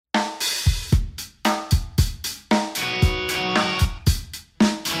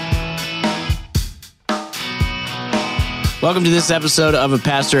Welcome to this episode of A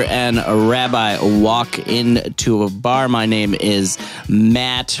Pastor and a Rabbi Walk Into a Bar. My name is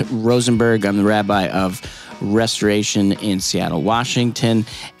Matt Rosenberg. I'm the rabbi of Restoration in Seattle, Washington,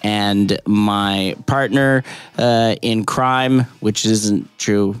 and my partner in crime, which isn't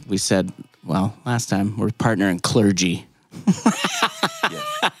true. We said, well, last time, we're partner in clergy.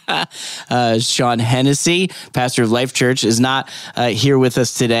 Sean Hennessy, pastor of Life Church, is not here with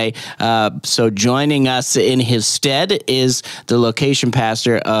us today. So joining us in his stead is the location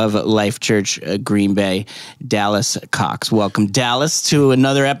pastor of Life Church, Green Bay, Dallas Cox. Welcome, Dallas, to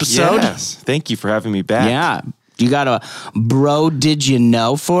another episode. Yes, thank you for having me back. Yeah. You got a bro, did you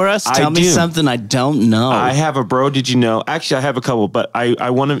know for us? Tell me something I don't know. I have a bro, did you know? Actually, I have a couple, but I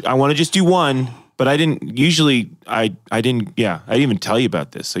want to just do one. But I didn't even tell you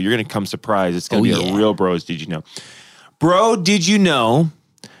about this. So you're going to come surprised. It's going to be a real bros. Did you know? Bro, did you know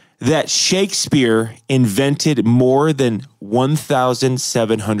that Shakespeare invented more than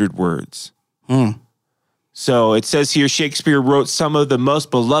 1,700 words? So it says here, Shakespeare wrote some of the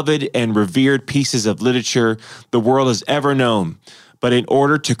most beloved and revered pieces of literature the world has ever known. But in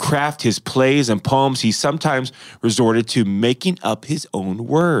order to craft his plays and poems, he sometimes resorted to making up his own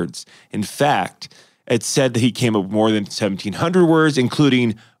words. In fact, it's said that he came up with more than 1,700 words,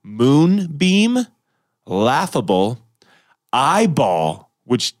 including moonbeam, laughable, eyeball,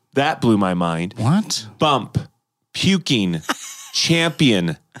 which that blew my mind. What? Bump, puking,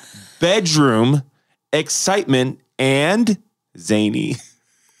 champion, bedroom, excitement, and zany.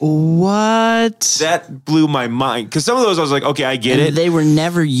 What? That blew my mind. Because some of those I was like, okay, I get it. They were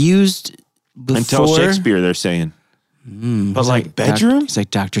never used before. Until Shakespeare, they're saying. But like bedroom? It's like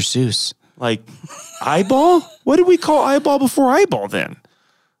Dr. Seuss. Like eyeball? What did we call eyeball before eyeball then?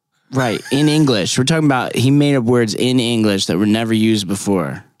 Right, in English. We're talking about he made up words in English that were never used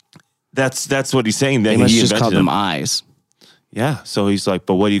before. That's what he's saying. They must just call them eyes. Yeah, so he's like,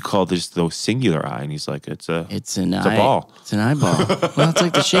 but what do you call this, the singular eye? And he's like, it's a ball. It's an eyeball. Well, it's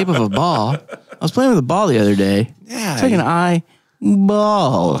like the shape of a ball. I was playing with a ball the other day. Yeah. It's like an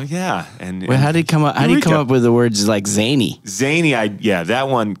eyeball. Oh, yeah. And how did he come up? How did he come up with the words like zany? Zany, that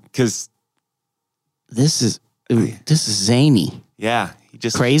one, because this is zany. Yeah, he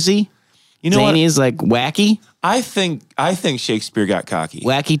just crazy. You know zany what? is like wacky. I think Shakespeare got cocky.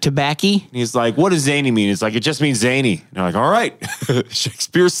 Wacky tobacky. He's like, what does zany mean? It's like, it just means zany. And they're like, all right.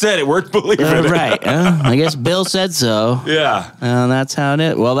 Shakespeare said it. We're believing it. Right. I guess Bill said so. Yeah. That's how it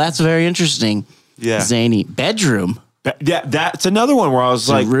is. Well, that's very interesting. Yeah. Zany. Bedroom. That's another one where I was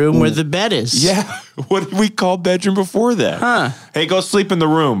like, room where the bed is. Yeah. What did we call bedroom before that? Huh. Hey, go sleep in the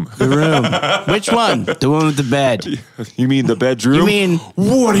room. The room. Which one? The one with the bed. You mean the bedroom? You mean...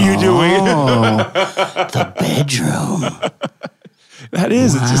 What are you doing? The bedroom. That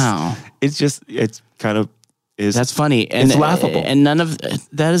is. Wow. It's kind of... That's funny. And, it's laughable. And none of...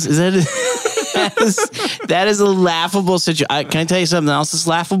 That is a laughable situation. Can I tell you something else that's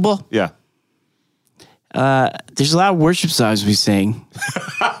laughable? Yeah. There's a lot of worship songs we sing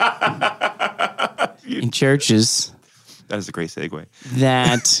in churches. That is a great segue.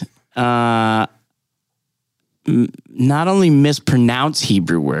 That not only mispronounce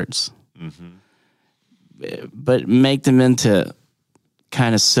Hebrew words, but make them into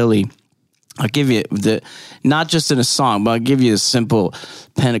kind of silly. I'll give you not just in a song, but I'll give you a simple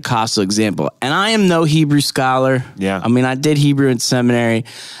Pentecostal example. And I am no Hebrew scholar. Yeah. I mean, I did Hebrew in seminary.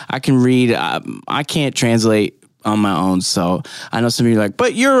 I can read. I can't translate on my own. So I know some of you are like,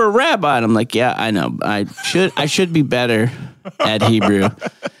 but you're a rabbi. And I'm like, yeah, I know. I should be better at Hebrew.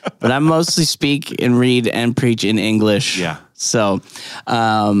 But I mostly speak and read and preach in English. Yeah. So,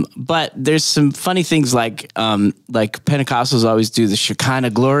 but there's some funny things like Pentecostals always do the Shekinah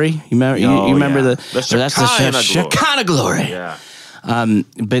glory. You remember? You remember that's the Shekinah glory. Yeah.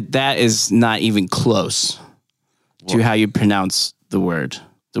 But that is not even close to how you pronounce the word.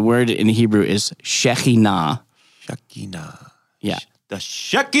 The word in Hebrew is Shekinah. Shekinah. Yeah. The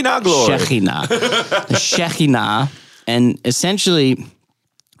Shekinah glory. Shekinah. The Shekinah. And essentially,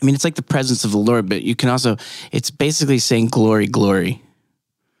 I mean, it's like the presence of the Lord, but you can also, it's basically saying glory, glory.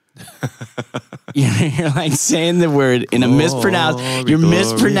 You're like saying the word in a you're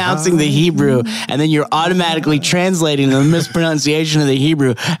mispronouncing the Hebrew, and then you're automatically translating the mispronunciation of the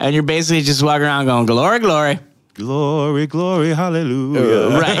Hebrew, and you're basically just walking around going, glory, glory. Glory, glory,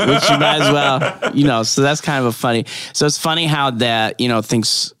 hallelujah. Right, which you might as well, so that's kind of a funny. So it's funny how that,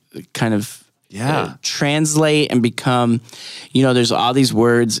 things kind of translate and become, there's all these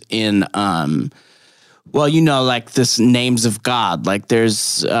words in, like this names of God, like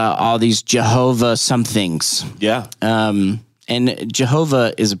there's all these Jehovah somethings. Yeah. And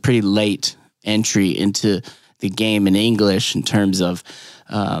Jehovah is a pretty late entry into the game in English in terms of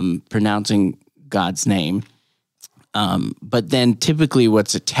pronouncing God's name. But then typically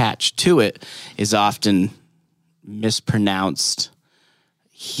what's attached to it is often mispronounced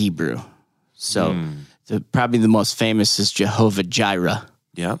Hebrew. So probably the most famous is Jehovah Jireh.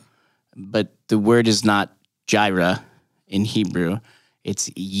 Yeah. But the word is not Jireh in Hebrew. It's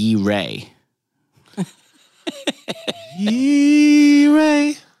Yireh.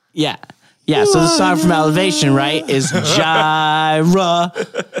 Yireh. Yeah. Yeah, so the song from Elevation, right, is Jireh,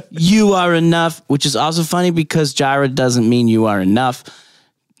 you are enough, which is also funny because Jireh doesn't mean you are enough.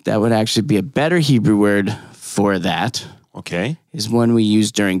 That would actually be a better Hebrew word for that. Okay. Is one we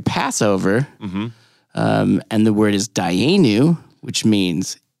use during Passover. And the word is Dayenu, which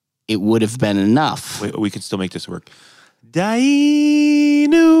means it would have been enough. Wait, we can still make this work.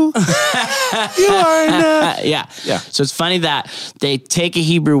 Dainu, you are enough. Yeah. So it's funny that they take a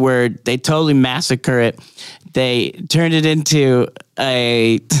Hebrew word, they totally massacre it, they turned it into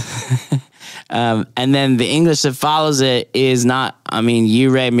a, and then the English that follows it is not,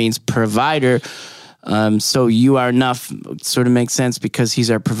 Yireh means provider. So you are enough sort of makes sense because he's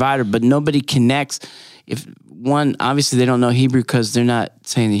our provider, but nobody connects. If one, obviously they don't know Hebrew because they're not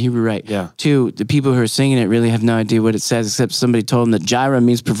saying the Hebrew right. Yeah. Two, the people who are singing it really have no idea what it says, except somebody told them that Jireh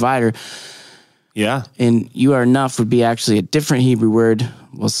means provider. Yeah. And you are enough would be actually a different Hebrew word.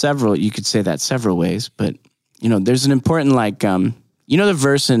 Well, several, you could say that several ways, but there's an important the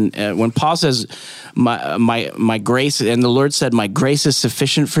verse in when Paul says, my grace, and the Lord said, my grace is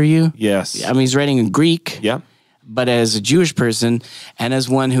sufficient for you. Yes. He's writing in Greek. Yeah. But as a Jewish person and as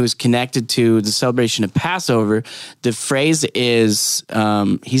one who is connected to the celebration of Passover, the phrase is,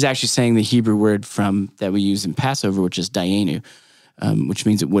 he's actually saying the Hebrew word that we use in Passover, which is Dayenu, which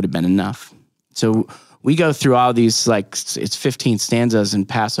means it would have been enough. So we go through all these, it's 15 stanzas in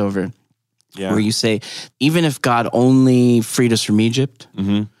Passover. Yeah. Where you say, even if God only freed us from Egypt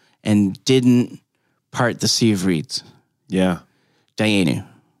and didn't part the Sea of Reeds, Dayenu,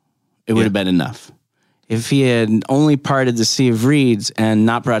 it would have been enough. If he had only parted the Sea of Reeds and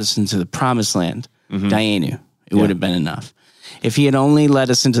not brought us into the Promised Land, Dayenu, it would have been enough. If he had only led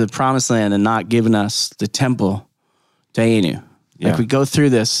us into the Promised Land and not given us the temple, Dayenu. We go through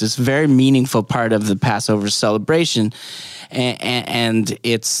this very meaningful part of the Passover celebration. And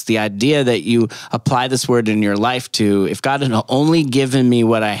it's the idea that you apply this word in your life to, if God had only given me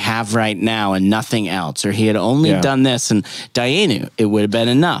what I have right now and nothing else, or he had only done this and Dayenu, it would have been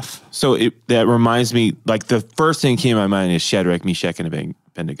enough. So that reminds me, the first thing that came to my mind is Shadrach, Meshach, and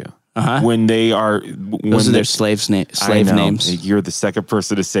Abednego. When they are... Those are their slave names. You're the second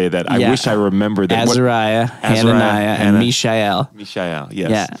person to say that. I wish I remembered that. Azariah, Hananiah, and Mishael. Mishael, yes.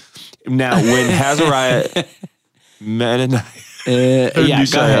 Yeah. Now, when Azariah... Go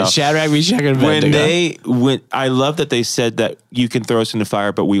ahead. Shadrach, Meshach, and Abednego. I love that they said that you can throw us in the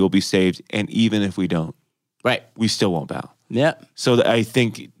fire, but we will be saved. And even if we don't, right, we still won't bow. Yeah. So I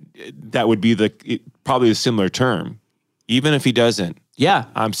think that would be probably a similar term. Even if he doesn't,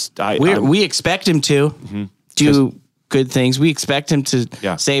 we expect him to do good things. We expect him to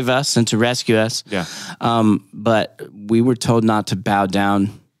save us and to rescue us. Yeah. But we were told not to bow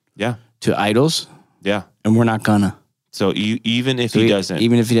down. To idols. Yeah. And we're not gonna. So even if he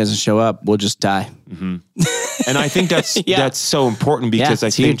doesn't show up, we'll just die. And I think that's so important because I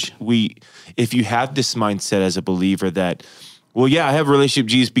think if you have this mindset as a believer that, I have a relationship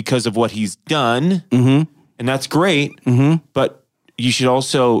with Jesus because of what he's done, and that's great, but you should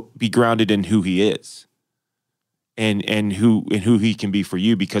also be grounded in who he is and who he can be for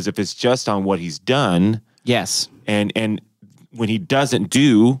you, because if it's just on what he's done, and when he doesn't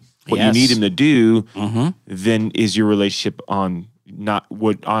do what you need him to do, then is your relationship on not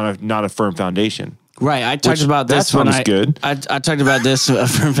a firm foundation. Right. I talked about this when I talked about this a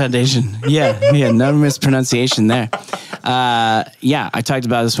firm foundation. No mispronunciation there. I talked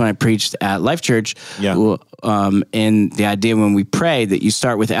about this when I preached at Life Church. And the idea when we pray that you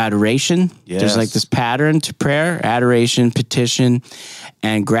start with adoration. Yes. There's this pattern to prayer: adoration, petition,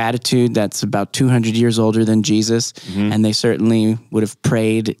 and gratitude. That's about 200 years older than Jesus, and they certainly would have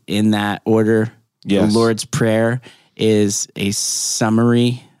prayed in that order. Yes. The Lord's Prayer is a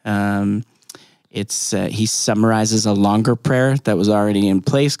summary. He summarizes a longer prayer that was already in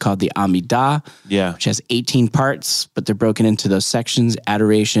place called the Amidah, which has 18 parts, but they're broken into those sections: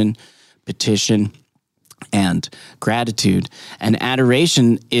 adoration, petition, and gratitude. And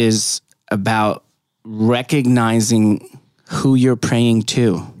adoration is about recognizing who you're praying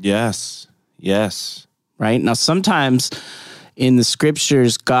to. Yes. Right? Now, sometimes in the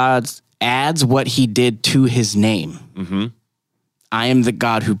scriptures, God adds what he did to his name. I am the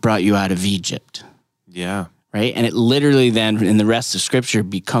God who brought you out of Egypt. Yeah. right? And it literally then in the rest of Scripture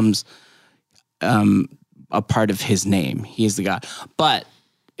becomes a part of his name. He is the God. But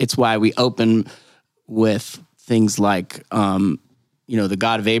it's why we open with things like, the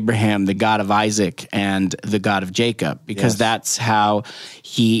God of Abraham, the God of Isaac, and the God of Jacob, because that's how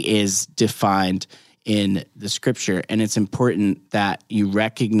he is defined in the Scripture. And it's important that you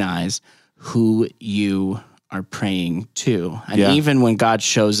recognize who you are praying to. And even when God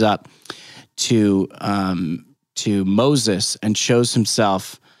shows up to Moses and shows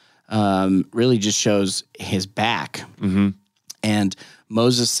himself, really just shows his back. Mm-hmm. And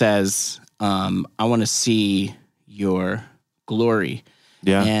Moses says, I want to see your glory.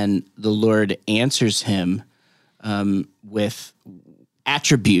 Yeah. And the Lord answers him with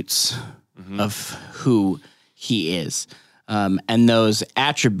attributes of who he is. And those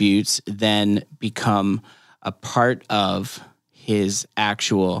attributes then become a part of his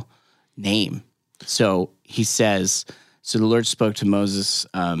actual name. So he says, so the Lord spoke to Moses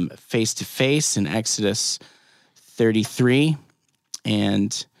face to face in Exodus 33.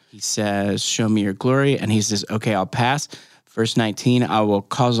 And he says, show me your glory. And he says, okay, I'll pass. Verse 19, I will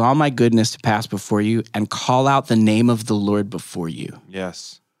cause all my goodness to pass before you and call out the name of the Lord before you.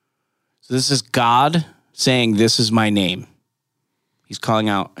 Yes. So this is God saying, this is my name. He's calling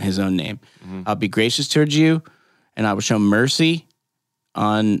out his own name. Mm-hmm. I'll be gracious towards you, and I will show mercy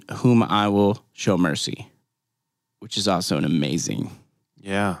on whom I will show mercy, which is also an amazing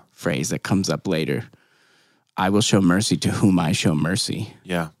phrase that comes up later. I will show mercy to whom I show mercy.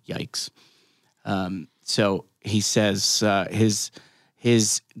 Yeah. Yikes. So he says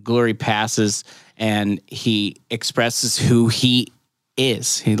his glory passes, and he expresses who he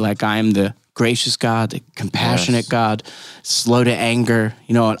is. He I am the gracious God, the compassionate God, slow to anger.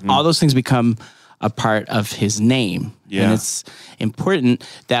 All those things become a part of his name. Yeah. And it's important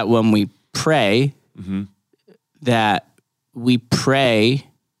that when we pray, that we pray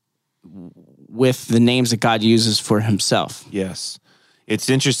with the names that God uses for himself. Yes. It's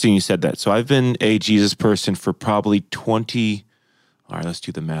interesting you said that. So I've been a Jesus person for probably 20, all right, let's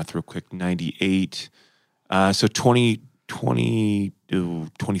do the math real quick, 98. So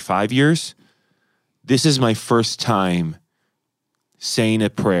 25 years. This is my first time saying a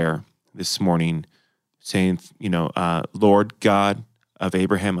prayer this morning, saying, Lord God of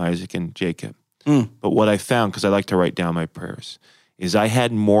Abraham, Isaac, and Jacob. But what I found, because I like to write down my prayers, is I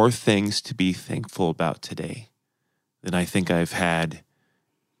had more things to be thankful about today than I think I've had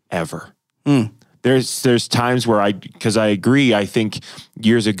ever. There's times where because I agree, I think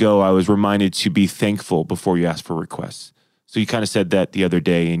years ago I was reminded to be thankful before you ask for requests. So you kind of said that the other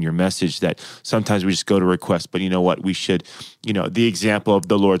day in your message, that sometimes we just go to requests, but you know what? We should, the example of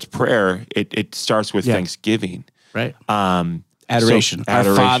the Lord's Prayer, it starts with thanksgiving. Right. Adoration.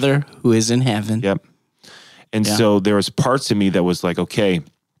 Our Father who is in heaven. Yep. And so there was parts of me that was like, okay,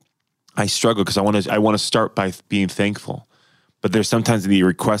 I struggle because I want to start by being thankful. But there's sometimes the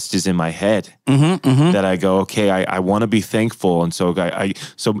request is in my head that I go, okay, I want to be thankful. And so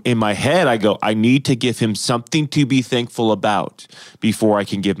so in my head, I go, I need to give him something to be thankful about before I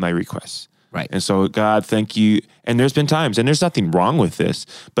can give my request. Right. And so, God, thank you. And there's been times, and there's nothing wrong with this,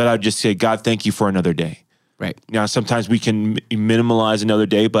 but I'd just say, God, thank you for another day. Right. Now, sometimes we can minimalize another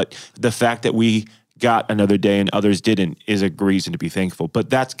day, but the fact that we got another day and others didn't is a reason to be thankful.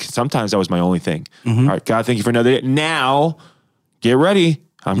 But sometimes that was my only thing. All right, God, thank you for another day. Now, get ready.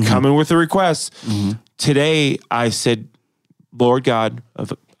 I'm coming with a request. Today, I said, Lord God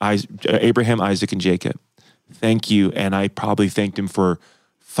of Abraham, Isaac, and Jacob, thank you. And I probably thanked him for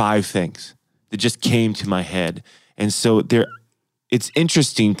 5 things that just came to my head. And so it's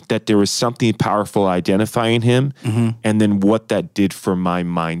interesting that there was something powerful identifying him and then what that did for my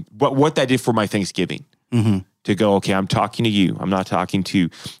mind, what that did for my Thanksgiving. To go, okay, I'm talking to you. I'm not talking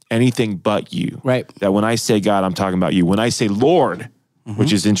to anything but you. Right. That when I say God, I'm talking about you. When I say Lord,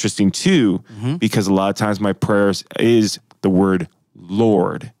 which is interesting too, because a lot of times my prayers is the word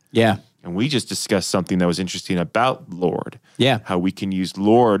Lord. Yeah. And we just discussed something that was interesting about Lord. Yeah. How we can use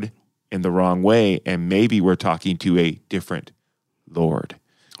Lord in the wrong way, and maybe we're talking to a different Lord.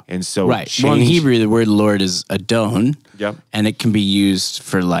 And so, well, in Hebrew, the word Lord is Adon. Yep. And it can be used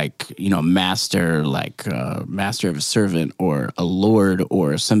for master, master of a servant, or a lord,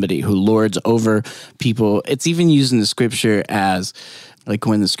 or somebody who lords over people. It's even used in the scripture as,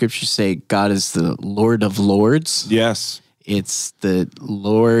 when the scriptures say God is the Lord of lords. Yes. It's the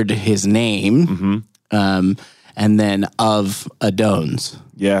Lord, his name, and then of Adons.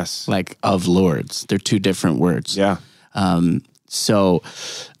 Yes. Of lords. They're 2 different words. Yeah. So,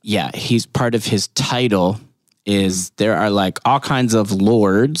 he's part of his title is there are all kinds of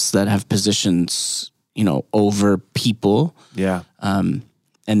lords that have positions over people. Yeah. And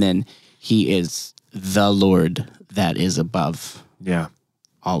then he is the Lord that is above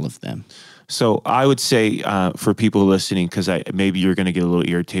all of them. So I would say for people listening, because maybe you're going to get a little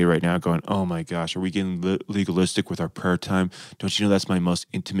irritated right now going, oh my gosh, are we getting legalistic with our prayer time? Don't you know that's my most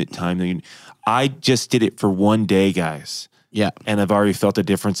intimate time? I just did it for one day, guys. Yeah. And I've already felt a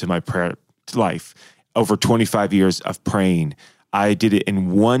difference in my prayer life. Over 25 years of praying, I did it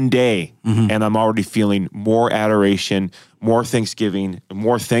in one day, and I'm already feeling more adoration, more thanksgiving,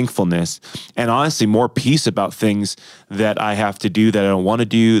 more thankfulness, and honestly, more peace about things that I have to do that I don't want to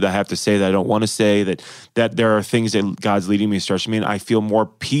do, that I have to say that I don't want to say, that there are things that God's leading me, stretching me, and I feel more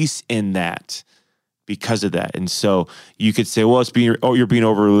peace in that because of that. And so you could say, well, you're being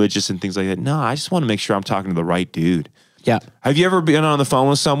over religious and things like that. No, I just want to make sure I'm talking to the right dude. Yeah. Have you ever been on the phone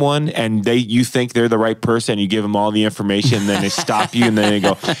with someone and you think they're the right person, you give them all the information, and then they stop you and then they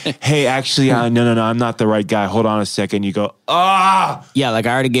go, hey, actually, no, I'm not the right guy. Hold on a second. You go, Yeah, like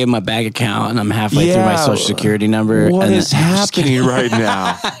I already gave my bank account and I'm halfway through my social security number. What is happening right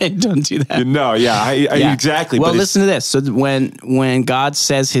now? Don't do that. No, exactly. Well, listen to this. So when God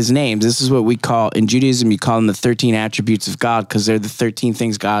says his names, this is what we call, in Judaism, you call them the 13 attributes of God, because they're the 13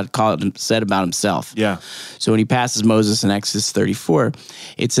 things God said about himself. Yeah. So when he passes Moses in Exodus 34,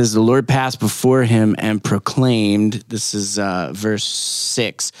 it says, the Lord passed before him and proclaimed, this is verse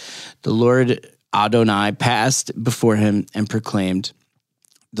 6, the Lord Adonai passed before him and proclaimed,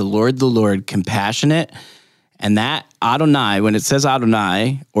 the Lord, compassionate. And that Adonai, when it says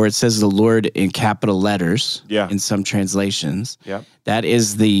Adonai, or it says the Lord in capital letters, in some translations, that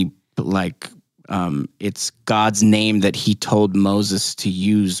is it's God's name that he told Moses to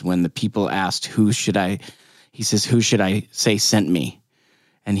use when the people asked, he says, who should I say sent me?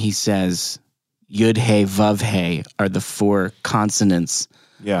 And he says, Yud He Vav He are the 4 consonants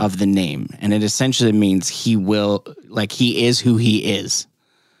of the name. And it essentially means he is who he is.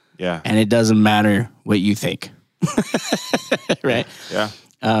 Yeah. And it doesn't matter what you think. Right? Yeah.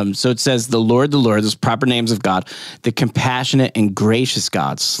 So it says, the Lord, those proper names of God, the compassionate and gracious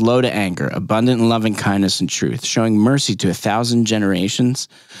God, slow to anger, abundant in loving kindness and truth, showing mercy to 1,000 generations,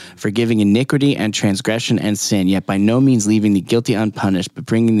 forgiving iniquity and transgression and sin, yet by no means leaving the guilty unpunished, but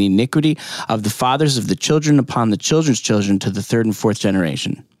bringing the iniquity of the fathers of the children upon the children's children to the 3rd and 4th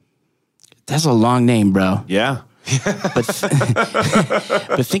generation. That's a long name, bro. Yeah. But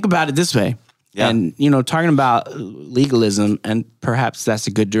think about it this way. Yeah. And, talking about legalism, and perhaps that's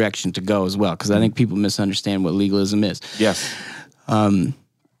a good direction to go as well, because I think people misunderstand what legalism is. Yes.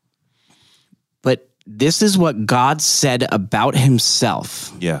 But this is what God said about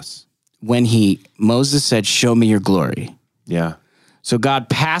himself. Yes. When Moses said, show me your glory. Yeah. So God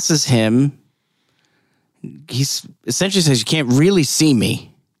passes him. He essentially says, you can't really see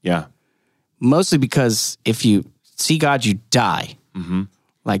me. Yeah. Mostly because if you see God, you die. Mm-hmm.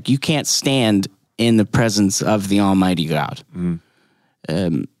 Like, you can't stand in the presence of the Almighty God,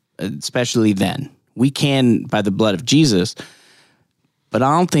 especially then. We can by the blood of Jesus, but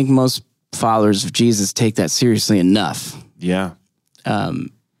I don't think most followers of Jesus take that seriously enough. Yeah.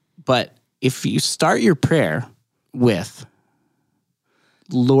 But if you start your prayer with,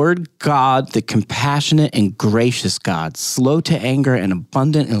 Lord God, the compassionate and gracious God, slow to anger and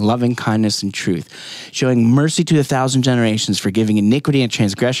abundant in loving kindness and truth, showing mercy to 1,000 generations, forgiving iniquity and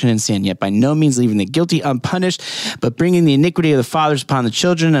transgression and sin, yet by no means leaving the guilty unpunished, but bringing the iniquity of the fathers upon the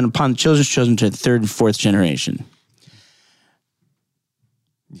children and upon the children's children to the 3rd and 4th generation.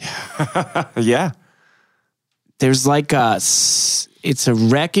 Yeah. There's it's a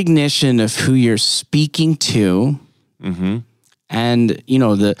recognition of who you're speaking to. Mm-hmm. And,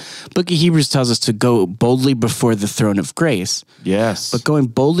 the book of Hebrews tells us to go boldly before the throne of grace. Yes. But going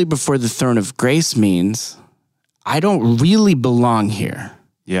boldly before the throne of grace means I don't really belong here.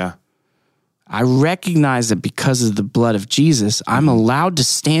 Yeah. I recognize that because of the blood of Jesus, I'm allowed to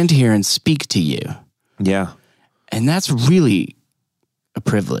stand here and speak to you. Yeah. And that's really a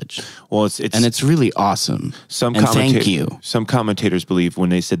privilege. Well, it's really awesome. Thank you. Some commentators believe when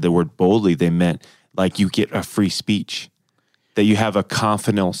they said the word boldly, they meant like you get a free speech. That you have a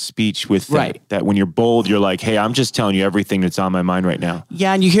confidential speech with them. Right. That when you're bold, you're like, hey, I'm just telling you everything that's on my mind right now.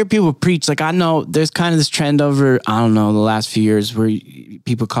 Yeah, and you hear people preach. Like, I know there's kind of this trend over, the last few years where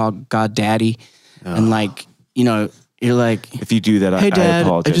people call God Daddy. Oh. And you're like, if you do that, hey, Dad, I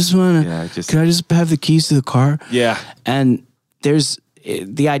apologize. I just want to, can I just have the keys to the car? Yeah. And there's,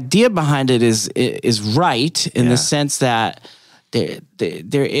 the idea behind it is right in the sense that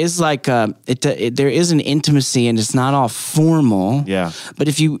there is there is an intimacy, and it's not all formal. Yeah. But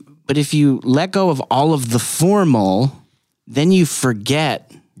if you let go of all of the formal, then you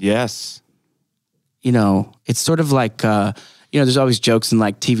forget. Yes. it's sort of like, there's always jokes in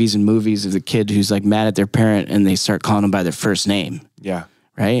like TVs and movies of the kid who's like mad at their parent and they start calling them by their first name. Yeah.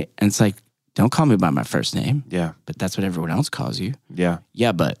 Right. And it's like, don't call me by my first name. Yeah. But that's what everyone else calls you. Yeah.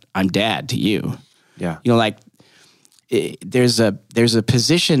 Yeah. But I'm dad to you. Yeah. There's a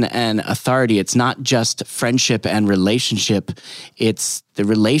position and authority. It's not just friendship and relationship. It's the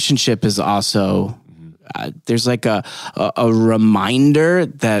relationship is also, there's like a reminder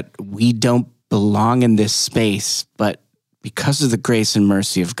that we don't belong in this space, but because of the grace and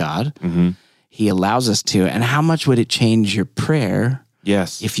mercy of God, he allows us to. And how much would it change your prayer?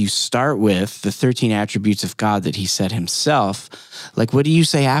 Yes. If you start with the 13 attributes of God that he said himself, like, what do you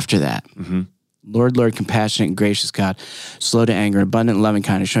say after that? Lord, compassionate and gracious God, slow to anger, abundant in loving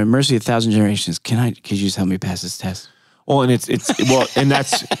kindness, showing mercy 1,000 generations. Could you just help me pass this test? Well, and and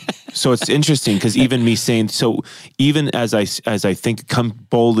that's, so it's interesting because even me saying, so even as I think, come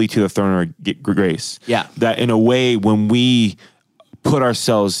boldly to the throne of grace. Yeah. That in a way, when we put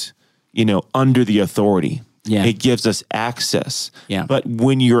ourselves, under the authority, it gives us access. Yeah. But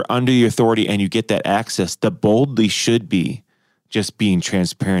when you're under the authority and you get that access, the boldly should be just being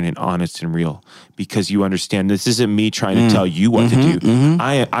transparent and honest and real, because you understand this isn't me trying to tell you what to do.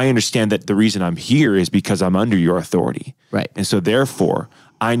 I understand that the reason I'm here is because I'm under your authority. Right. And so therefore,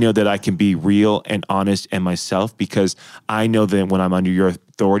 I know that I can be real and honest and myself, because I know that when I'm under your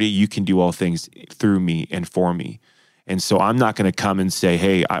authority, you can do all things through me and for me. And so I'm not going to come and say,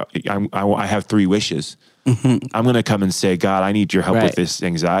 hey, I have 3 wishes. I'm going to come and say, God, I need your help with this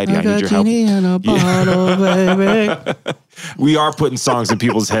anxiety. I need your help. In a bottle, baby. We are putting songs in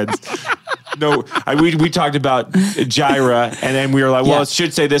people's heads. No, we talked about Jireh, and then we were like, well, it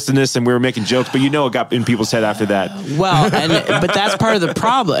should say this and this, and we were making jokes, but it got in people's head after that. Well, but that's part of the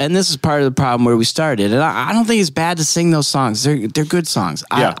problem, and this is part of the problem where we started. And I don't think it's bad to sing those songs. They're good songs.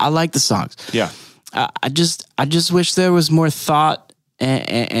 I like the songs. Yeah. I just wish there was more thought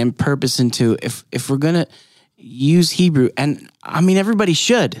and purpose into if we're gonna use Hebrew, and I mean everybody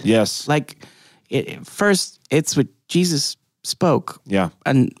should. Yes. Like first, it's what Jesus spoke. Yeah.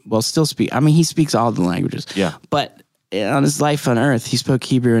 And still speak. I mean, he speaks all the languages. Yeah. But on his life on earth, he spoke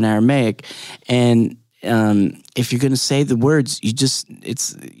Hebrew and Aramaic, and if you're going to say the words,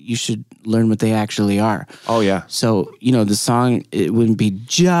 you should learn what they actually are. Oh yeah. So, the song, it wouldn't be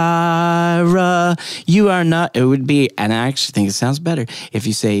Jireh, you are not, it would be, and I actually think it sounds better if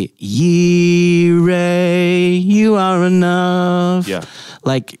you say Yireh, you are enough. Yeah.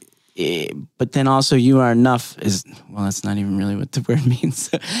 But then also you are enough is, that's not even really what the word means.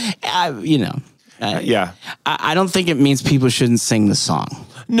 Yeah. I don't think it means people shouldn't sing the song.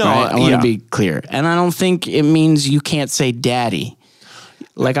 No, right? I want to be clear. And I don't think it means you can't say daddy.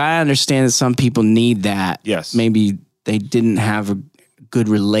 Like, I understand that some people need that. Yes. Maybe they didn't have a good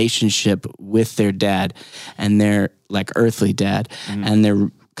relationship with their dad and their like earthly dad. And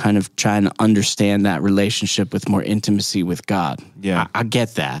they're kind of trying to understand that relationship with more intimacy with God. Yeah. I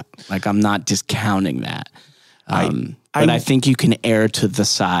get that. Like, I'm not discounting that. But I think you can err to the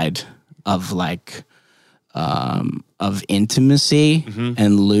side of of intimacy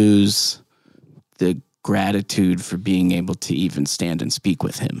and lose the gratitude for being able to even stand and speak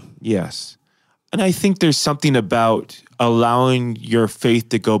with him. Yes. And I think there's something about allowing your faith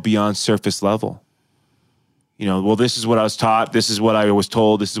to go beyond surface level. This is what I was taught. This is what I was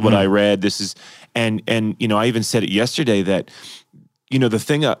told. This is what I read. This is, and I even said it yesterday that, the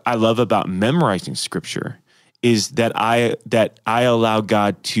thing I love about memorizing scripture is that I allow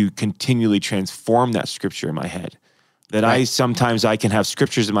God to continually transform that scripture in my head. That I can have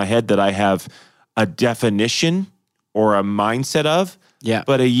scriptures in my head that I have a definition or a mindset of. Yeah.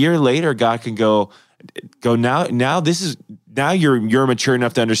 But a year later, God can go now you're mature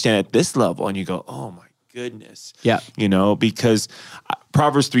enough to understand at this level, and you go, oh my goodness. Yeah. Because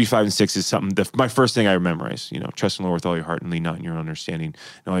Proverbs 3, 5, and 6 is something. My first thing I memorize. Trust in the Lord with all your heart and lean not in your own understanding.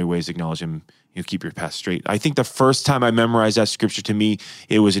 In all your ways acknowledge Him. You keep your path straight. I think the first time I memorized that scripture, to me,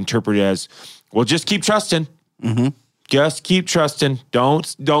 it was interpreted as, well, just keep trusting. Just keep trusting.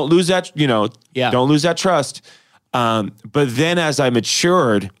 Don't lose that, don't lose that trust. But then as I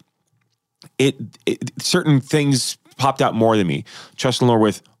matured, it certain things popped out more than me. Trust in the Lord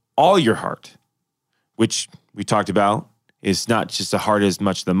with all your heart, which we talked about is not just the heart as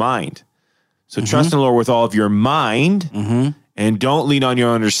much the mind. So trust in the Lord with all of your mind, and don't lean on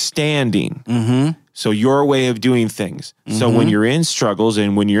your understanding. So your way of doing things. So when you're in struggles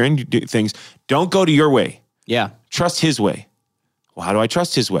and when you're in things, don't go to your way. Yeah. Trust His way. Well, how do I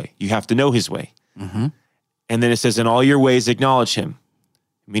trust His way? You have to know His way. And then it says, in all your ways, acknowledge Him.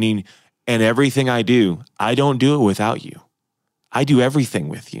 Meaning, in everything I do, I don't do it without you. I do everything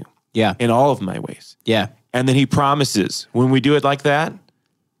with you. Yeah. in all of my ways. Yeah. And then he promises, when we do it like that,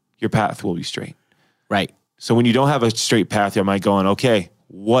 your path will be straight. Right. So when you don't have a straight path, you might going, okay,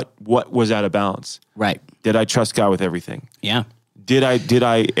 what was out of balance? Right. Did I trust God with everything? Yeah. Did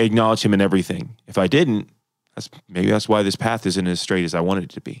I acknowledge him in everything? If I didn't, maybe that's why this path isn't as straight as I wanted it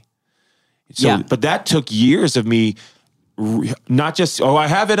to be. So, Yeah. But that took years of me, not just, I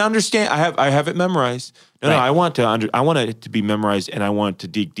have it I have it memorized. No, Right. I want it to be memorized, and I want to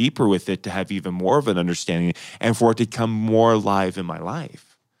dig deeper with it to have even more of an understanding, and for it to come more alive in my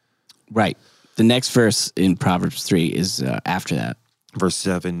life. Right. The next verse in Proverbs 3 is after that, Verse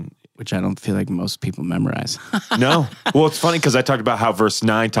 7. which I don't feel like most people memorize. No. Well, it's funny because I talked about how verse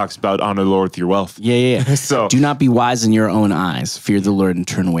 9 talks about honor the Lord with your wealth. Yeah. So- do not be wise in your own eyes. Fear the Lord and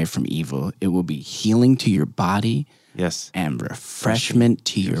turn away from evil. It will be healing to your body Yes. and refreshment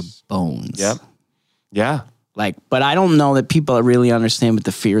to your bones. Yep. Yeah. But I don't know that people really understand what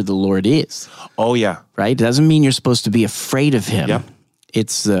the fear of the Lord is, Oh, yeah. right? It doesn't mean you're supposed to be afraid of him. Yep.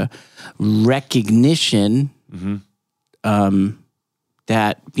 It's the recognition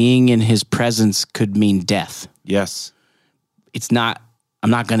that being in his presence could mean death. Yes. I'm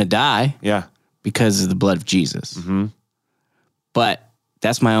not going to die Yeah. because of the blood of Jesus. But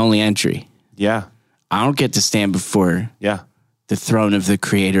that's my only entry. Yeah. I don't get to stand before Yeah. the throne of the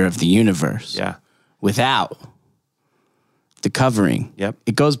creator of the universe Yeah. without the covering. Yep.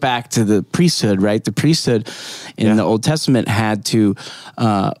 It goes back to the priesthood, right? The priesthood in the Old Testament had to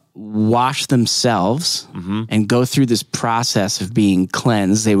wash themselves and go through this process of being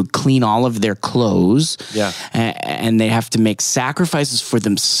cleansed. They would clean all of their clothes. Yeah. And they have to make sacrifices for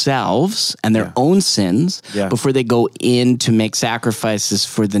themselves and their own sins Yeah. before they go in to make sacrifices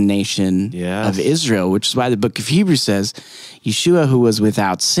for the nation Yes. of Israel, which is why the book of Hebrews says, Yeshua, who was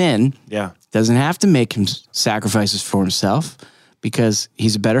without sin, Yeah. doesn't have to make him sacrifices for himself because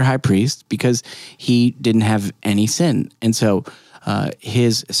he's a better high priest, because he didn't have any sin. And so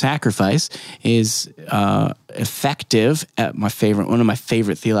his sacrifice is effective. One of my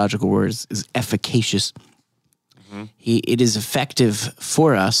favorite theological words is efficacious. It is effective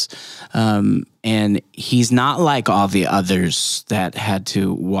for us, and he's not like all the others that had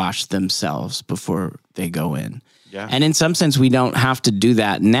to wash themselves before they go in. Yeah. And in some sense, we don't have to do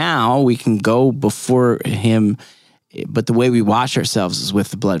that now. We can go before him, but the way we wash ourselves is with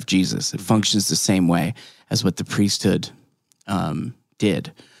the blood of Jesus. It functions the same way as what the priesthood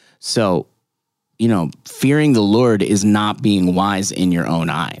did. So, fearing the Lord is not being wise in your own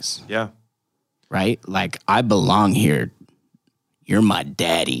eyes, Yeah. right? Like, I belong here. You're my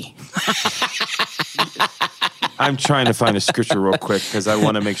daddy. I'm trying to find a scripture real quick because I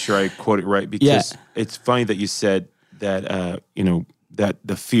want to make sure I quote it right, because it's funny that you said that, that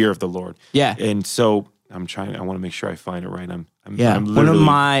the fear of the Lord. Yeah. And so I want to make sure I find it right. I'm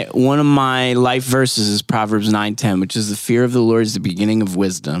One of my life verses is Proverbs 9:10, which is the fear of the Lord is the beginning of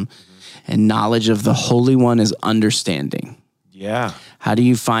wisdom, and knowledge of the Holy One is understanding. Yeah. How do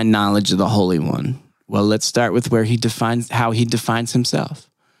you find knowledge of the Holy One? Well, let's start with how he defines himself.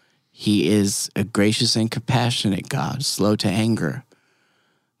 He is a gracious and compassionate God, slow to anger,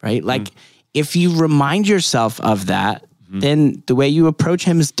 right? Like, if you remind yourself of that, then the way you approach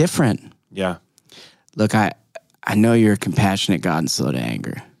him is different. Yeah. Look, I know you're a compassionate God and slow to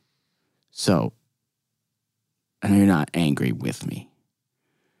anger. So, I know you're not angry with me.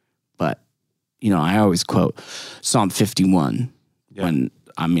 But, I always quote Psalm 51 when,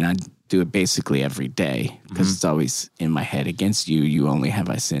 I do it basically every day because it's always in my head. Against you, you only have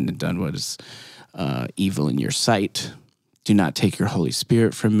I sinned and done what is evil in your sight. Do not take your Holy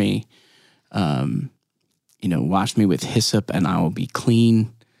Spirit from me. Wash me with hyssop and I will be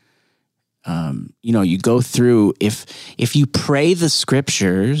clean. You go through, if you pray the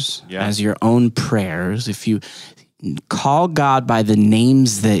scriptures as your own prayers, if you call God by the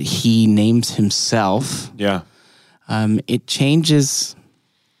names that he names himself, it changes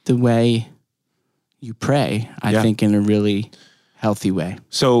the way you pray, I think, in a really healthy way.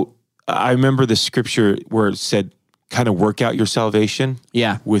 So I remember the scripture where it said, kind of work out your salvation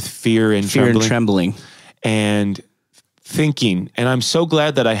with fear and trembling. And thinking, and I'm so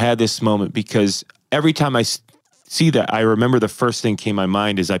glad that I had this moment, because every time I see that, I remember the first thing came to my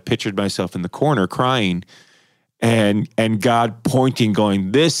mind is I pictured myself in the corner crying and God pointing,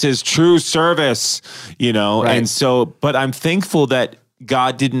 going, this is true service, Right. And so, but I'm thankful that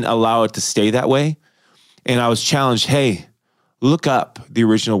God didn't allow it to stay that way. And I was challenged, hey, look up the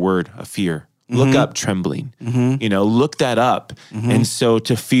original word of fear. Look up trembling, look that up. And so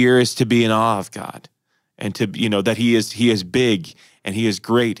to fear is to be in awe of God, and to, that he is big and he is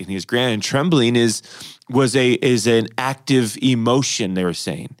great and he is grand. And trembling is an active emotion, they were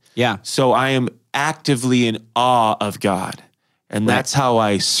saying. Yeah. So I am actively in awe of God. And that's how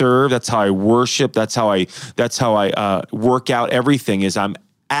I serve. That's how I worship. That's how I work out everything, is I'm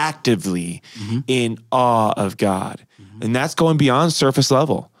actively in awe of God. And that's going beyond surface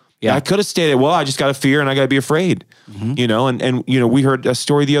level. Yeah. I could have stated, well, I just got to fear and I got to be afraid, you know, and, you know, we heard a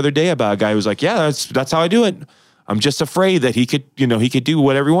story the other day about a guy who was like, yeah, that's how I do it. I'm just afraid that he could do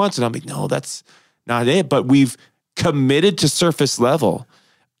whatever he wants. And I'm like, no, that's not it. But we've committed to surface level.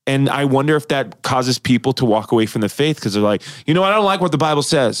 And I wonder if that causes people to walk away from the faith because they're like, you know, I don't like what the Bible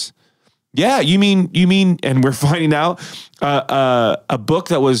says. Yeah, you mean, and we're finding out a book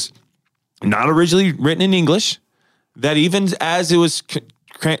that was not originally written in English, that even as it was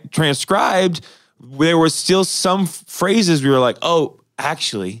transcribed, there was still some phrases we were like, oh,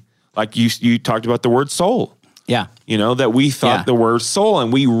 actually, like you talked about the word soul. Yeah. You know, that we thought the word soul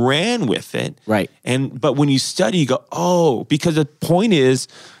and we ran with it. Right. But when you study, you go, oh, because the point is,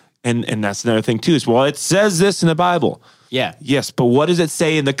 and that's another thing too, is, well, it says this in the Bible. Yeah. Yes, but what does it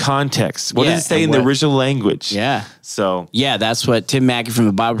say in the context? What does it say in the original language? Yeah. So. Yeah, that's what Tim Mackey from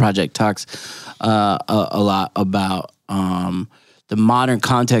the Bible Project talks a lot about. The modern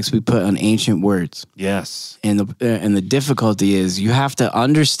context we put on ancient words. Yes. And the difficulty is you have to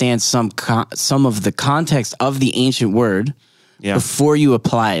understand some of the context of the ancient word before you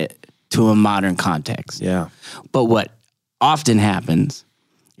apply it to a modern context. Yeah. But what often happens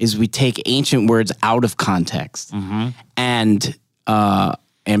is we take ancient words out of context and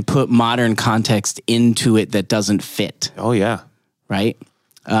put modern context into it that doesn't fit. Oh yeah. Right?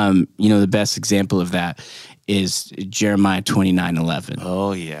 You know, the best example of that is Jeremiah 29:11.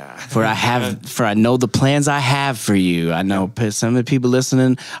 Oh yeah. For I know the plans I have for you. I know some of the people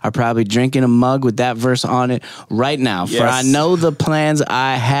listening are probably drinking a mug with that verse on it right now. Yes. For I know the plans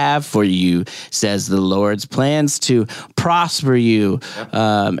I have for you, says the Lord's plans to prosper you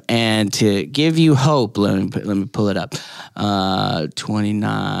and to give you hope. Let me pull it up.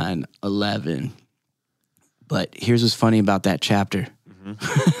 29:11. But here's what's funny about that chapter.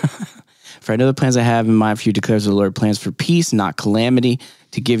 For I know the plans I have in mind for you, declares the Lord, plans for peace, not calamity,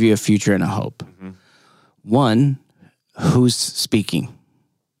 to give you a future and a hope. One, who's speaking?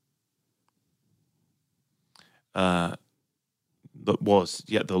 The Lord.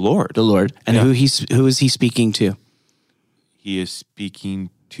 The Lord. And who is he speaking to? He is speaking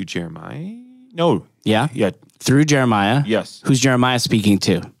to Jeremiah? No. Yeah? Yeah. Through Jeremiah? Yes. Who's Jeremiah speaking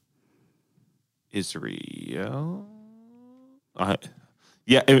to? Israel?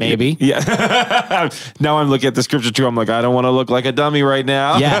 Yeah, maybe. Yeah. Now I'm looking at the scripture too. I'm like, I don't want to look like a dummy right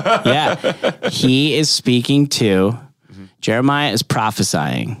now. Yeah. He is speaking to, Jeremiah is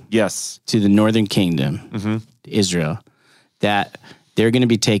prophesying. Yes. To the northern kingdom, Israel, that they're going to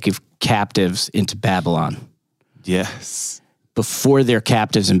be taken captives into Babylon. Yes. Before they're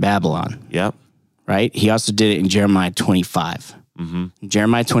captives in Babylon. Yep. Right? He also did it in Jeremiah 25.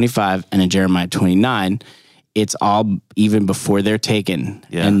 Jeremiah 25 and in Jeremiah 29, it's all even before they're taken,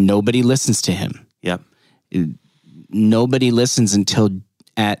 and nobody listens to him. Yep. Nobody listens until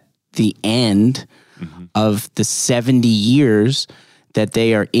at the end of the 70 years that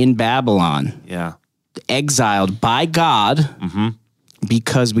they are in Babylon. Yeah. Exiled by God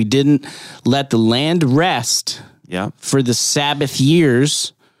because we didn't let the land rest for the Sabbath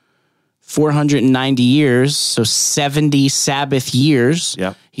years, 490 years, so 70 Sabbath years.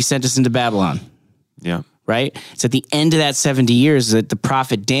 Yep. He sent us into Babylon. Yeah. Right? It's at the end of that 70 years that the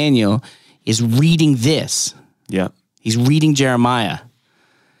prophet Daniel is reading this. Yeah. He's reading Jeremiah.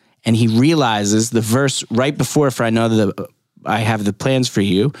 And he realizes the verse right before, for I know that I have the plans for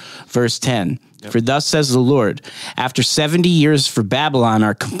you, verse 10. Yep. For thus says the Lord, after 70 years for Babylon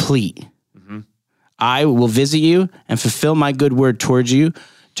are complete, I will visit you and fulfill my good word towards you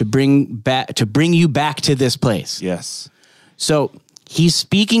to bring you back to this place. Yes. So he's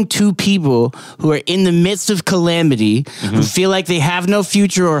speaking to people who are in the midst of calamity, who feel like they have no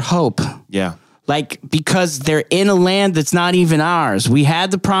future or hope. Yeah. Like, because they're in a land that's not even ours. We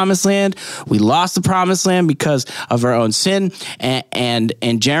had the promised land. We lost the promised land because of our own sin. And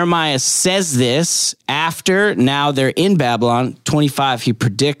Jeremiah says this after now they're in Babylon. 25, he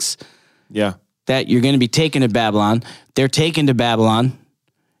predicts that you're going to be taken to Babylon. They're taken to Babylon.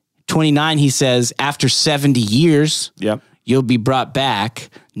 29, he says, after 70 years, you'll be brought back.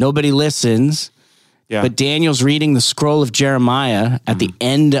 Nobody listens. Yeah. But Daniel's reading the scroll of Jeremiah at the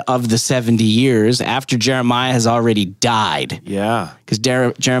end of the 70 years after Jeremiah has already died. Yeah. Because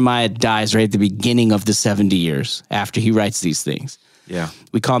Jeremiah dies right at the beginning of the 70 years after he writes these things. Yeah.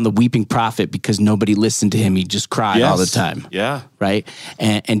 We call him the weeping prophet because nobody listened to him. He just cried all the time. Yeah. Right?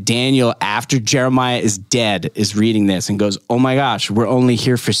 And Daniel, after Jeremiah is dead, is reading this and goes, oh my gosh, we're only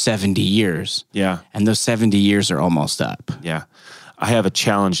here for 70 years. Yeah. And those 70 years are almost up. Yeah. I have a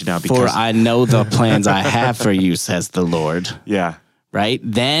challenge now because For I know the plans I have for you, says the Lord. Yeah. Right?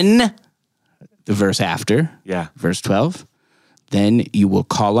 Then, the verse after, Yeah. verse 12, then you will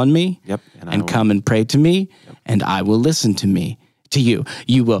call on me Yep. and come and pray to me, and I will listen to you.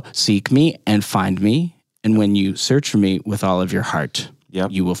 You will seek me and find me, and when you search for me with all of your heart,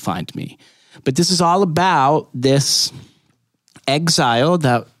 you will find me. But this is all about this exile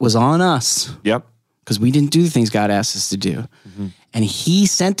that was on us. Yep. Because we didn't do the things God asked us to do. Mm-hmm. And he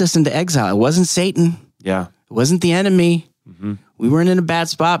sent us into exile. It wasn't Satan. Yeah. It wasn't the enemy. Mm-hmm. We weren't in a bad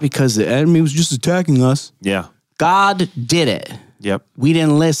spot because the enemy was just attacking us. Yeah. God did it. Yep. We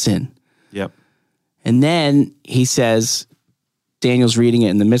didn't listen. Yep. And then he says, Daniel's reading it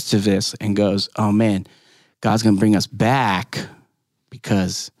in the midst of this and goes, oh man, God's going to bring us back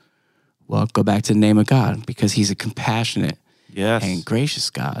because, well, go back to the name of God, because he's a compassionate and gracious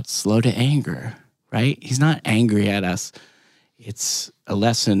God, slow to anger, right? He's not angry at us. It's a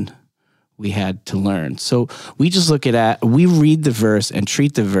lesson we had to learn. So we just look at we read the verse and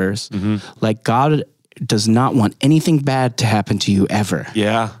treat the verse like God does not want anything bad to happen to you ever.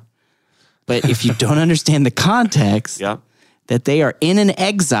 Yeah. But if you don't understand the context, that they are in an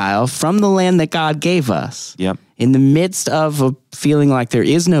exile from the land that God gave us, in the midst of a feeling like there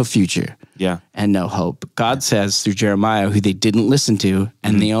is no future and no hope. God says through Jeremiah, who they didn't listen to,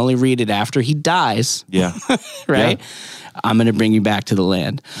 and they only read it after he dies, right? I'm going to bring you back to the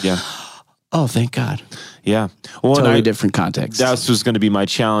land. Yeah. Oh, thank God. Yeah. Well, totally different context. That was going to be my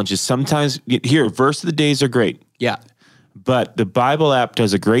challenge is sometimes here, verse of the days are great. Yeah. But the Bible app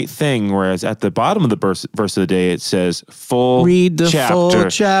does a great thing, whereas at the bottom of the verse of the day, it says read the full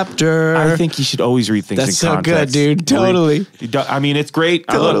chapter. I think you should always read things in context. That's so good, dude. Totally. I mean, it's great.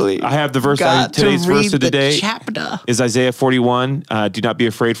 Totally. I have the verse. Today's verse of the day is Isaiah 41. Do not be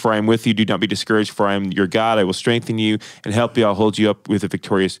afraid, for I am with you. Do not be discouraged, for I am your God. I will strengthen you and help you. I'll hold you up with a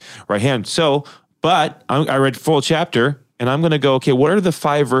victorious right hand. So, but I read full chapter, and I'm going to go, okay, what are the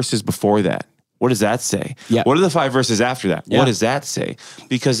 5 verses before that? What does that say? Yeah. What are the 5 verses after that? Yeah. What does that say?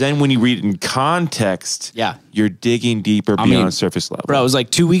 Because then when you read it in context, you're digging deeper beyond surface level. Bro, it was like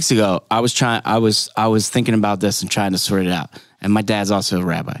 2 weeks ago. I was thinking about this and trying to sort it out. And my dad's also a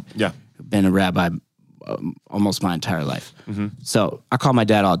rabbi. Yeah. Been a rabbi almost my entire life. Mm-hmm. So I call my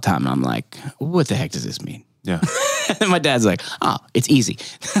dad all the time and I'm like, what the heck does this mean? Yeah. And my dad's like, oh, it's easy.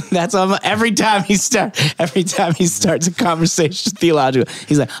 That's every time he starts a conversation theological,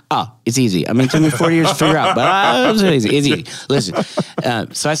 he's like, oh, it's easy. I mean, it took me 40 years to figure out, but it's easy. It's easy.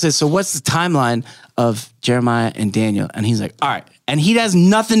 Listen. So I said, so what's the timeline of Jeremiah and Daniel? And he's like, all right. And he has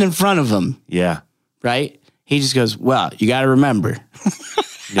nothing in front of him. Yeah. Right? He just goes, well, you got to remember.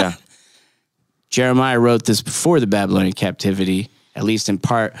 Yeah. Jeremiah wrote this before the Babylonian captivity, at least in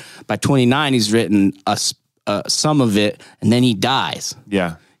part. By 29, he's written some of it, and then he dies.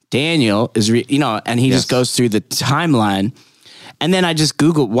 Yeah. Daniel is, and he just goes through the timeline. And then I just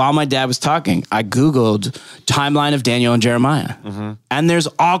Googled, while my dad was talking, I Googled timeline of Daniel and Jeremiah. Mm-hmm. And there's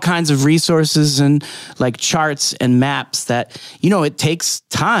all kinds of resources and like charts and maps that, it takes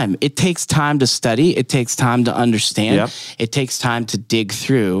time. It takes time to study. It takes time to understand. Yep. It takes time to dig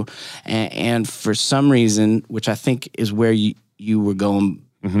through. And for some reason, which I think is where you were going,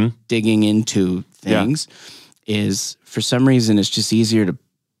 digging into things, is for some reason it's just easier to,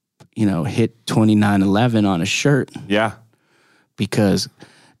 hit 2911 on a shirt. Yeah. Because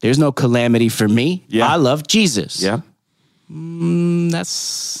there's no calamity for me. Yeah. I love Jesus. Yeah.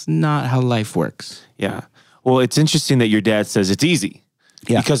 That's not how life works. Yeah. Well, it's interesting that your dad says it's easy.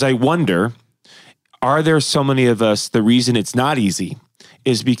 Yeah. Because I wonder, are there so many of us, the reason it's not easy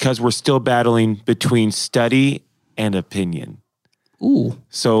is because we're still battling between study and opinion. Ooh.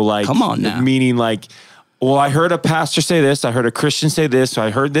 So come on now. Meaning well, I heard a pastor say this. I heard a Christian say this. So I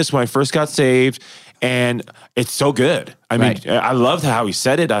heard this when I first got saved. And it's so good. I mean, I loved how he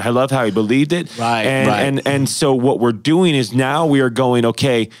said it. I love how he believed it. Right. And so what we're doing is now we are going,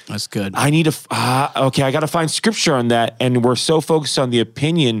 okay, that's good. I need I got to find scripture on that. And we're so focused on the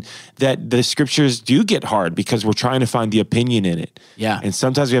opinion that the scriptures do get hard because we're trying to find the opinion in it. Yeah. And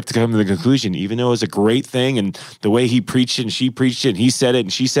sometimes we have to come to the conclusion, even though it was a great thing and the way he preached it and she preached it and he said it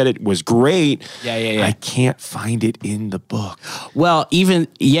and she said it was great. Yeah. I can't find it in the book. Well,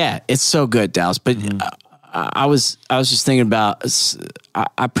 it's so good, Dallas. But I was just thinking about,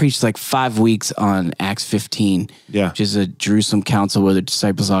 I preached 5 weeks on Acts 15, which is a Jerusalem council where the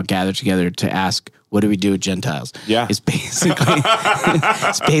disciples all gathered together to ask, what do we do with Gentiles? Yeah. It's basically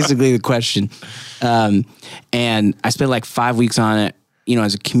the question. And I spent like 5 weeks on it,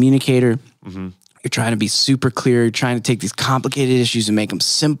 as a communicator. You're trying to be super clear. You're trying to take these complicated issues and make them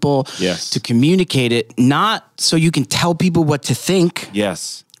simple to communicate it, not so you can tell people what to think.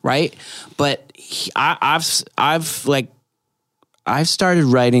 Yes. Right. But I've started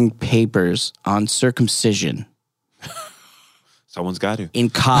writing papers on circumcision. Someone's got to. In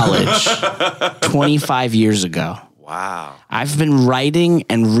college 25 years ago. Wow. I've been writing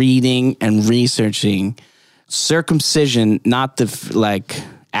and reading and researching circumcision, not the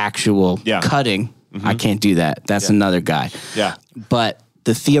actual cutting. I can't do that. That's another guy. Yeah. But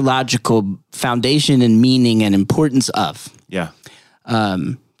the theological foundation and meaning and importance of. Yeah.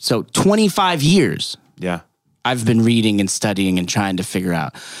 So 25 years. Yeah. I've been reading and studying and trying to figure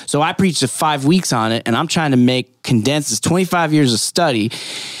out. So I preached 5 weeks on it, and I'm trying to condense this 25 years of study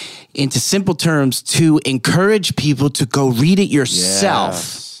into simple terms to encourage people to go read it yourself.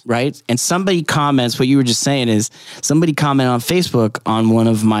 Yes. Right? And somebody comments, what you were just saying is, somebody commented on Facebook on one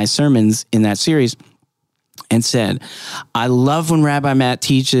of my sermons in that series and said, I love when Rabbi Matt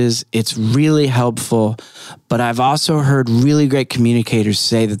teaches. It's really helpful. But I've also heard really great communicators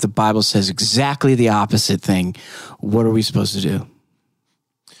say that the Bible says exactly the opposite thing. What are we supposed to do?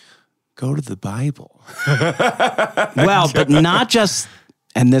 Go to the Bible. Well, but not just,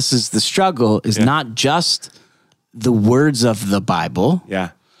 and this is the struggle, is not just the words of the Bible. Yeah.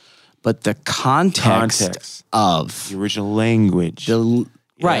 But the context of the original language.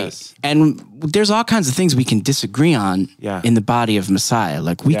 Right. Yes. And there's all kinds of things we can disagree on in the body of Messiah.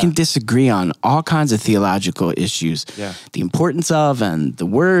 Like we can disagree on all kinds of theological issues, the importance of and the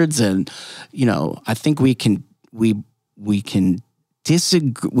words. And, I think we can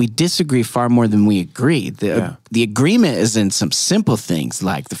disagree. We disagree far more than we agree. The agreement is in some simple things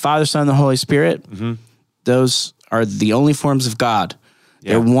like the Father, Son, and the Holy Spirit. Mm-hmm. Those are the only forms of God.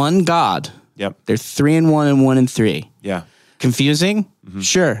 Yeah. They're one God. Yep. They're 3 in 1 and 1 in 3. Yeah. Confusing? Mm-hmm.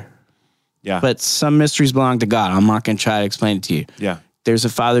 Sure. Yeah. But some mysteries belong to God. I'm not going to try to explain it to you. Yeah. There's a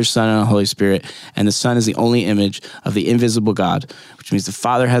Father, Son, and a Holy Spirit, and the Son is the only image of the invisible God, which means the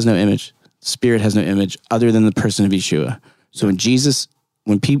Father has no image, the Spirit has no image other than the person of Yeshua. So when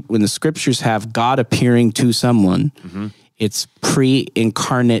the scriptures have God appearing to someone, it's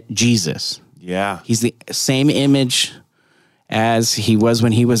pre-incarnate Jesus. Yeah. He's the same image as he was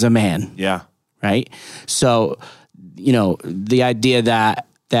when he was a man. Yeah. Right? So, the idea that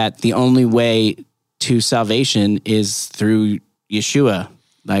the only way to salvation is through Yeshua,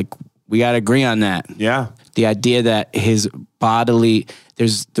 we got to agree on that. Yeah. The idea that the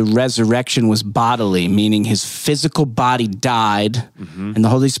resurrection was bodily, meaning his physical body died and the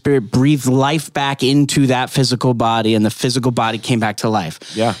Holy Spirit breathed life back into that physical body and the physical body came back to life.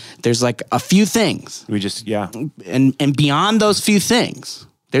 Yeah. There's a few things. And beyond those few things,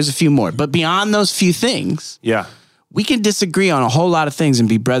 there's a few more, but beyond those few things, we can disagree on a whole lot of things and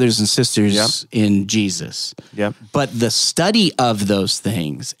be brothers and sisters in Jesus. Yep. But the study of those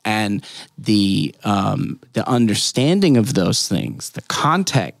things and the understanding of those things, the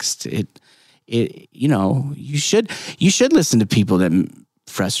context, you should listen to people that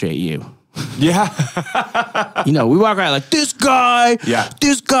frustrate you. Yeah. We walk around like this guy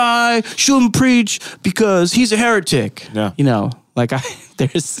shouldn't preach because he's a heretic. Yeah. There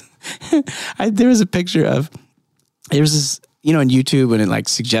was a picture of, there's this, on YouTube when it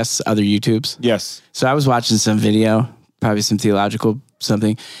suggests other YouTubes. Yes. So I was watching some video, probably some theological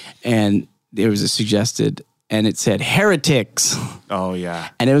something, and there was a suggested, and it said heretics. Oh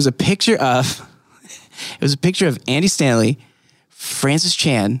yeah. And it was a picture of Andy Stanley, Francis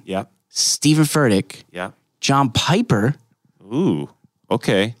Chan, Stephen Furtick, John Piper. Ooh.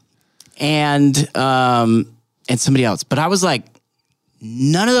 Okay. And somebody else. But I was like,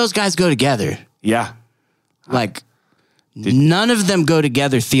 none of those guys go together. Yeah. None of them go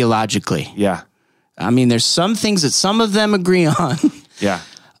together theologically. Yeah. I mean, there's some things that some of them agree on. Yeah.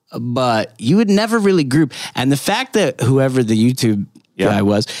 But you would never really group. And the fact that whoever the YouTube guy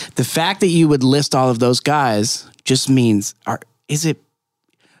was, the fact that you would list all of those guys just means,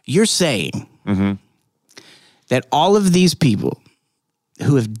 you're saying that all of these people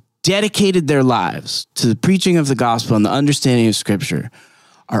who have dedicated their lives to the preaching of the gospel and the understanding of scripture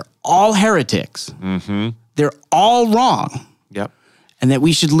are all heretics. Mm-hmm. They're all wrong. Yep. And that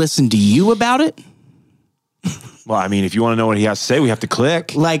we should listen to you about it? Well, I mean, if you want to know what he has to say, we have to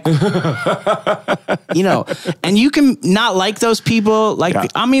click. And you can not like those people.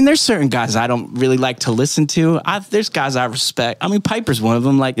 I mean, there's certain guys I don't really like to listen to. There's guys I respect. I mean, Piper's one of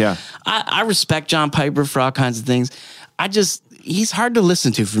them. I respect John Piper for all kinds of things. he's hard to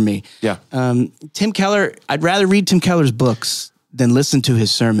listen to for me. Yeah. Tim Keller, I'd rather read Tim Keller's books than listen to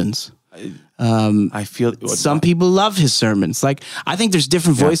his sermons. I feel some people love his sermons. Like, I think there's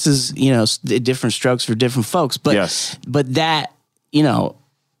different voices, different strokes for different folks. But but that,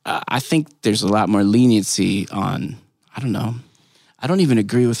 I think there's a lot more leniency on. I don't know. I don't even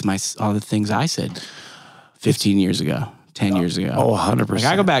agree with all the things I said 15 years ago, 10 years ago. Oh, 100%. Like,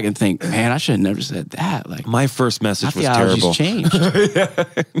 I go back and think, man, I should have never said that. Like, my first message was terrible. Changed.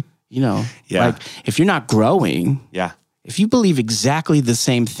 Like, if you're not growing, if you believe exactly the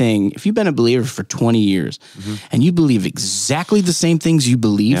same thing, if you've been a believer for 20 years and you believe exactly the same things you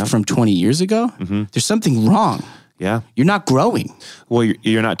believed from 20 years ago, there's something wrong. Yeah. You're not growing. Well,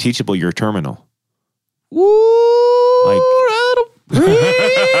 you're not teachable. You're terminal. Ooh, like,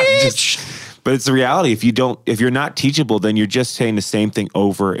 but it's the reality. If you're not teachable, then you're just saying the same thing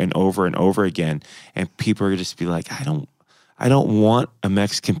over and over and over again. And people are just be like, I don't want a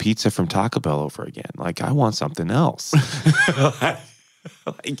Mexican pizza from Taco Bell over again. Like, I want something else.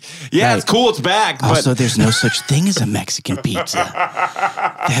 It's cool. It's back. Also, there's no such thing as a Mexican pizza.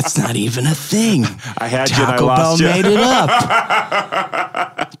 That's not even a thing. I had Taco you and I lost Bell you. made it up.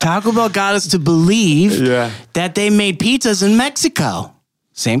 Taco Bell got us to believe that they made pizzas in Mexico.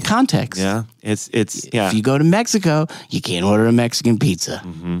 Same context. Yeah, it's If you go to Mexico, you can't order a Mexican pizza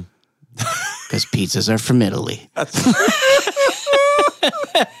because pizzas are from Italy.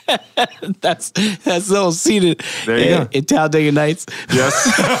 That's the whole scene in Talladega Nights. Yes.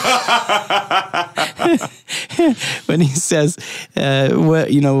 When he says, what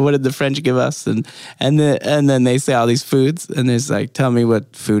did the French give us? And then they say all these foods, and there's like, tell me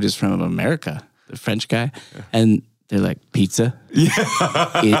what food is from America, the French guy. And they're like, pizza,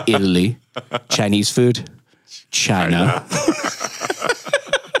 Italy, Chinese food, China.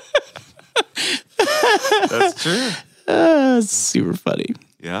 That's true. It's super funny.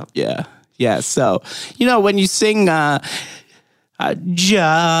 Yeah. Yeah. Yeah. So, when you sing Gyra,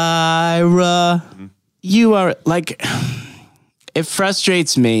 you are like, it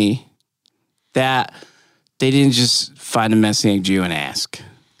frustrates me that they didn't just find a Messianic Jew and ask.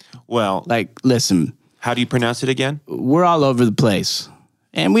 Well, like, listen. How do you pronounce it again? We're all over the place.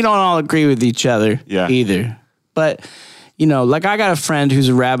 And we don't all agree with each other either. But, like, I got a friend who's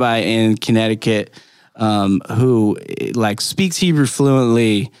a rabbi in Connecticut who like speaks Hebrew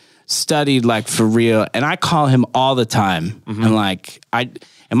fluently, studied like for real, and I call him all the time. And like,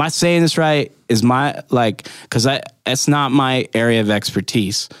 am I saying this right? Is my because it's not my area of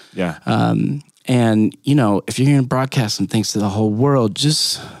expertise. Yeah. And if you're gonna broadcast some things to the whole world,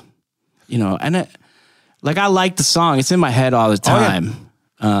 just and I like the song. It's in my head all the time.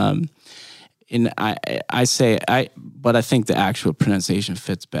 And but I think the actual pronunciation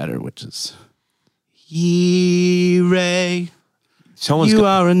fits better, which is Yireh. You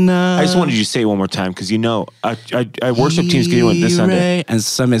are enough. I just wanted you to say it one more time because our worship team's doing it this Sunday. And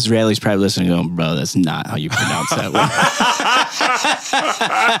some Israelis probably listening going, bro, that's not how you pronounce that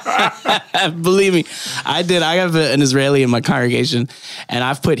word. Believe me, I did. I have an Israeli in my congregation, and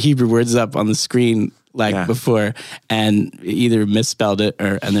I've put Hebrew words up on the screen before and either misspelled it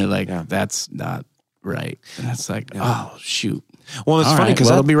and they're like, that's not right. And it's like, oh, shoot. Well, it's funny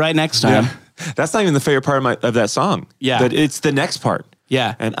because it'll be right next time. Yeah. That's not even the favorite part of that song. Yeah. But it's the next part.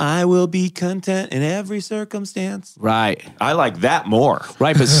 Yeah. And I will be content in every circumstance. Right. I like that more.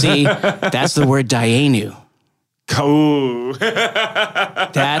 Right, but see, that's the word Dayenu. Cool.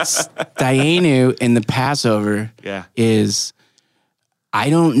 That's Dayenu in the Passover. Yeah. Is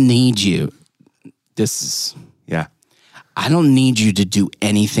I don't need you. I don't need you to do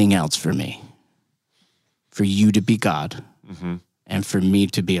anything else for me. For you to be God. And for me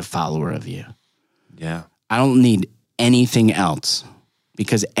to be a follower of you. Yeah. I don't need anything else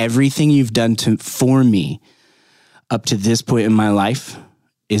because everything you've done for me up to this point in my life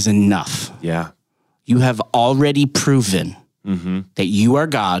is enough. Yeah. You have already proven that you are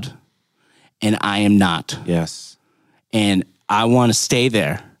God and I am not. Yes. And I want to stay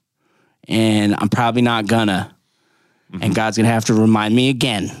there. And I'm probably not gonna. And God's going to have to remind me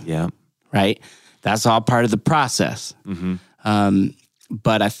again. Yeah. Right? That's all part of the process.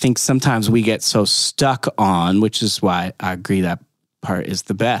 But I think sometimes we get so stuck on, which is why I agree that part is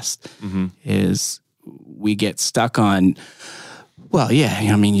the best, is we get stuck on, well, yeah,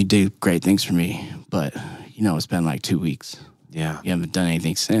 you do great things for me, but, it's been like 2 weeks. Yeah. You haven't done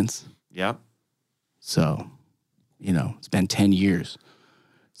anything since. Yep. So, it's been 10 years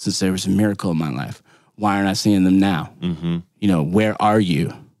since there was a miracle in my life. Why aren't I seeing them now? Where are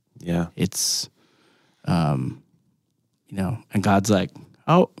you? Yeah. It's, and God's like,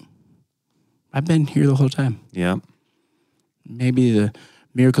 oh, I've been here the whole time. Yeah. maybe the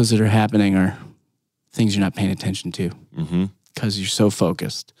miracles that are happening are things you're not paying attention to because you're so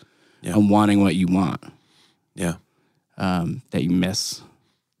focused on wanting what you want. Yeah. That you miss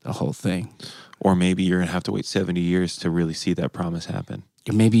the whole thing. Or maybe you're going to have to wait 70 years to really see that promise happen.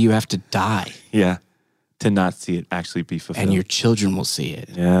 Or maybe you have to die. Yeah. To not see it actually be fulfilled. And your children will see it.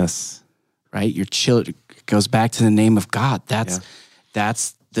 Yes. Right? Your children, it goes back to the name of God. That's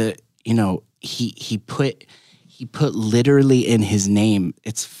the, he put literally in his name.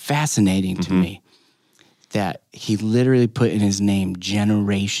 It's fascinating to me that he literally put in his name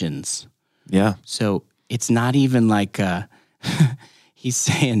generations. Yeah. So it's not even like he's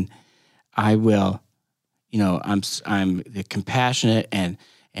saying, I will, I'm the compassionate and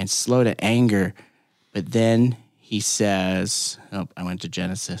slow to anger. But then he says, I went to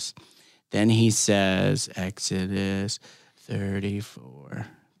Genesis. Then he says, Exodus 34.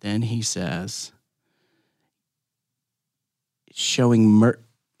 Then he says, showing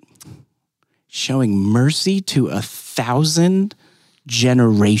mercy to 1,000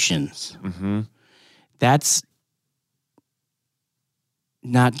 generations. That's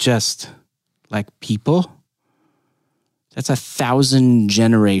not just like people. That's 1,000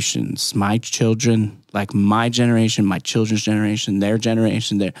 generations. My children, like my generation, my children's generation, their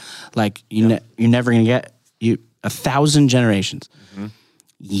generation. They're like you're never gonna get 1,000 generations.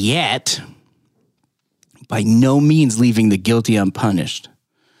 Yet, by no means leaving the guilty unpunished,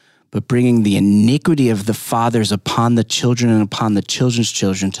 but bringing the iniquity of the fathers upon the children and upon the children's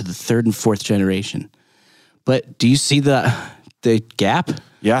children to the third and fourth generation. But do you see the gap?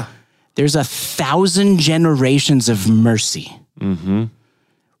 Yeah. There's 1,000 generations of mercy.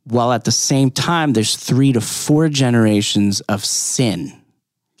 While at the same time, there's 3 to 4 generations of sin.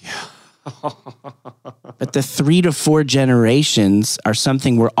 Yeah. But the 3 to 4 generations are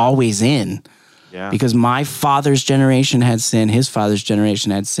something we're always in. Yeah. Because my father's generation had sin, his father's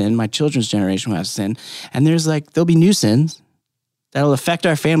generation had sin, my children's generation will have sin. And there'll be new sins that'll affect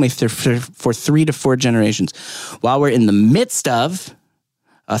our family for 3 to 4 generations. While we're in the midst of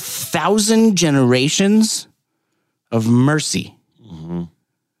 1,000 generations of mercy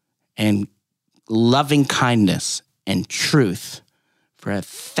and loving kindness and truth for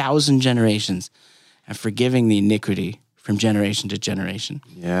 1,000 generations and forgiving the iniquity from generation to generation.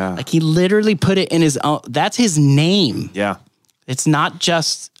 Yeah. Like he literally put it in his own, that's his name. Yeah. It's not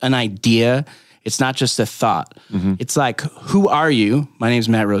just an idea. It's not just a thought. It's like, who are you? My name's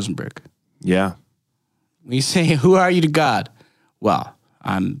Matt Rosenberg. Yeah. When you say, who are you to God? Well,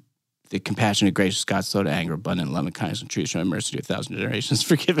 I'm the compassionate, gracious God, slow to anger, abundant in love and kindness and truth, showing mercy to 1,000 generations,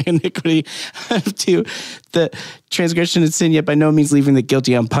 forgiving iniquity to the transgression and sin, yet by no means leaving the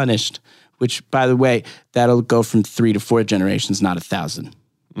guilty unpunished, which, by the way, that'll go from 3 to 4 generations, not 1,000.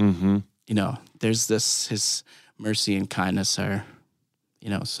 There's this, his mercy and kindness are,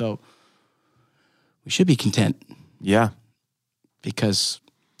 so we should be content. Yeah. Because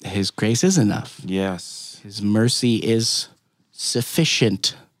his grace is enough. Yes. His mercy is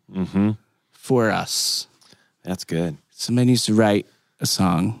sufficient for us. That's good. Somebody needs to write a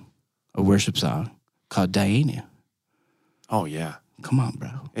song, a worship song called Diana. Oh, yeah. Come on, bro.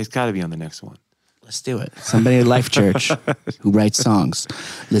 It's got to be on the next one. Let's do it. Somebody at Life Church who writes songs.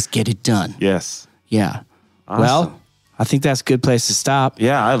 Let's get it done. Yes. Yeah. Awesome. Well, I think that's a good place to stop.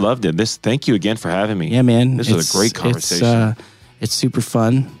 Yeah, I loved it. Thank you again for having me. Yeah, man. This was a great conversation. It's super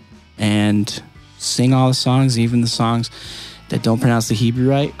fun. And sing all the songs, even the songs that don't pronounce the Hebrew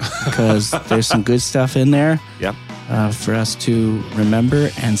right, because there's some good stuff in there. Yep. For us to remember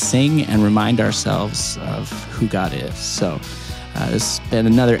and sing and remind ourselves of who God is. So this has been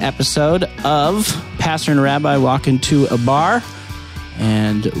another episode of Pastor and a Rabbi Walk Into a Bar,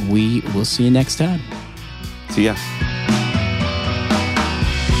 and we will see you next time. See ya.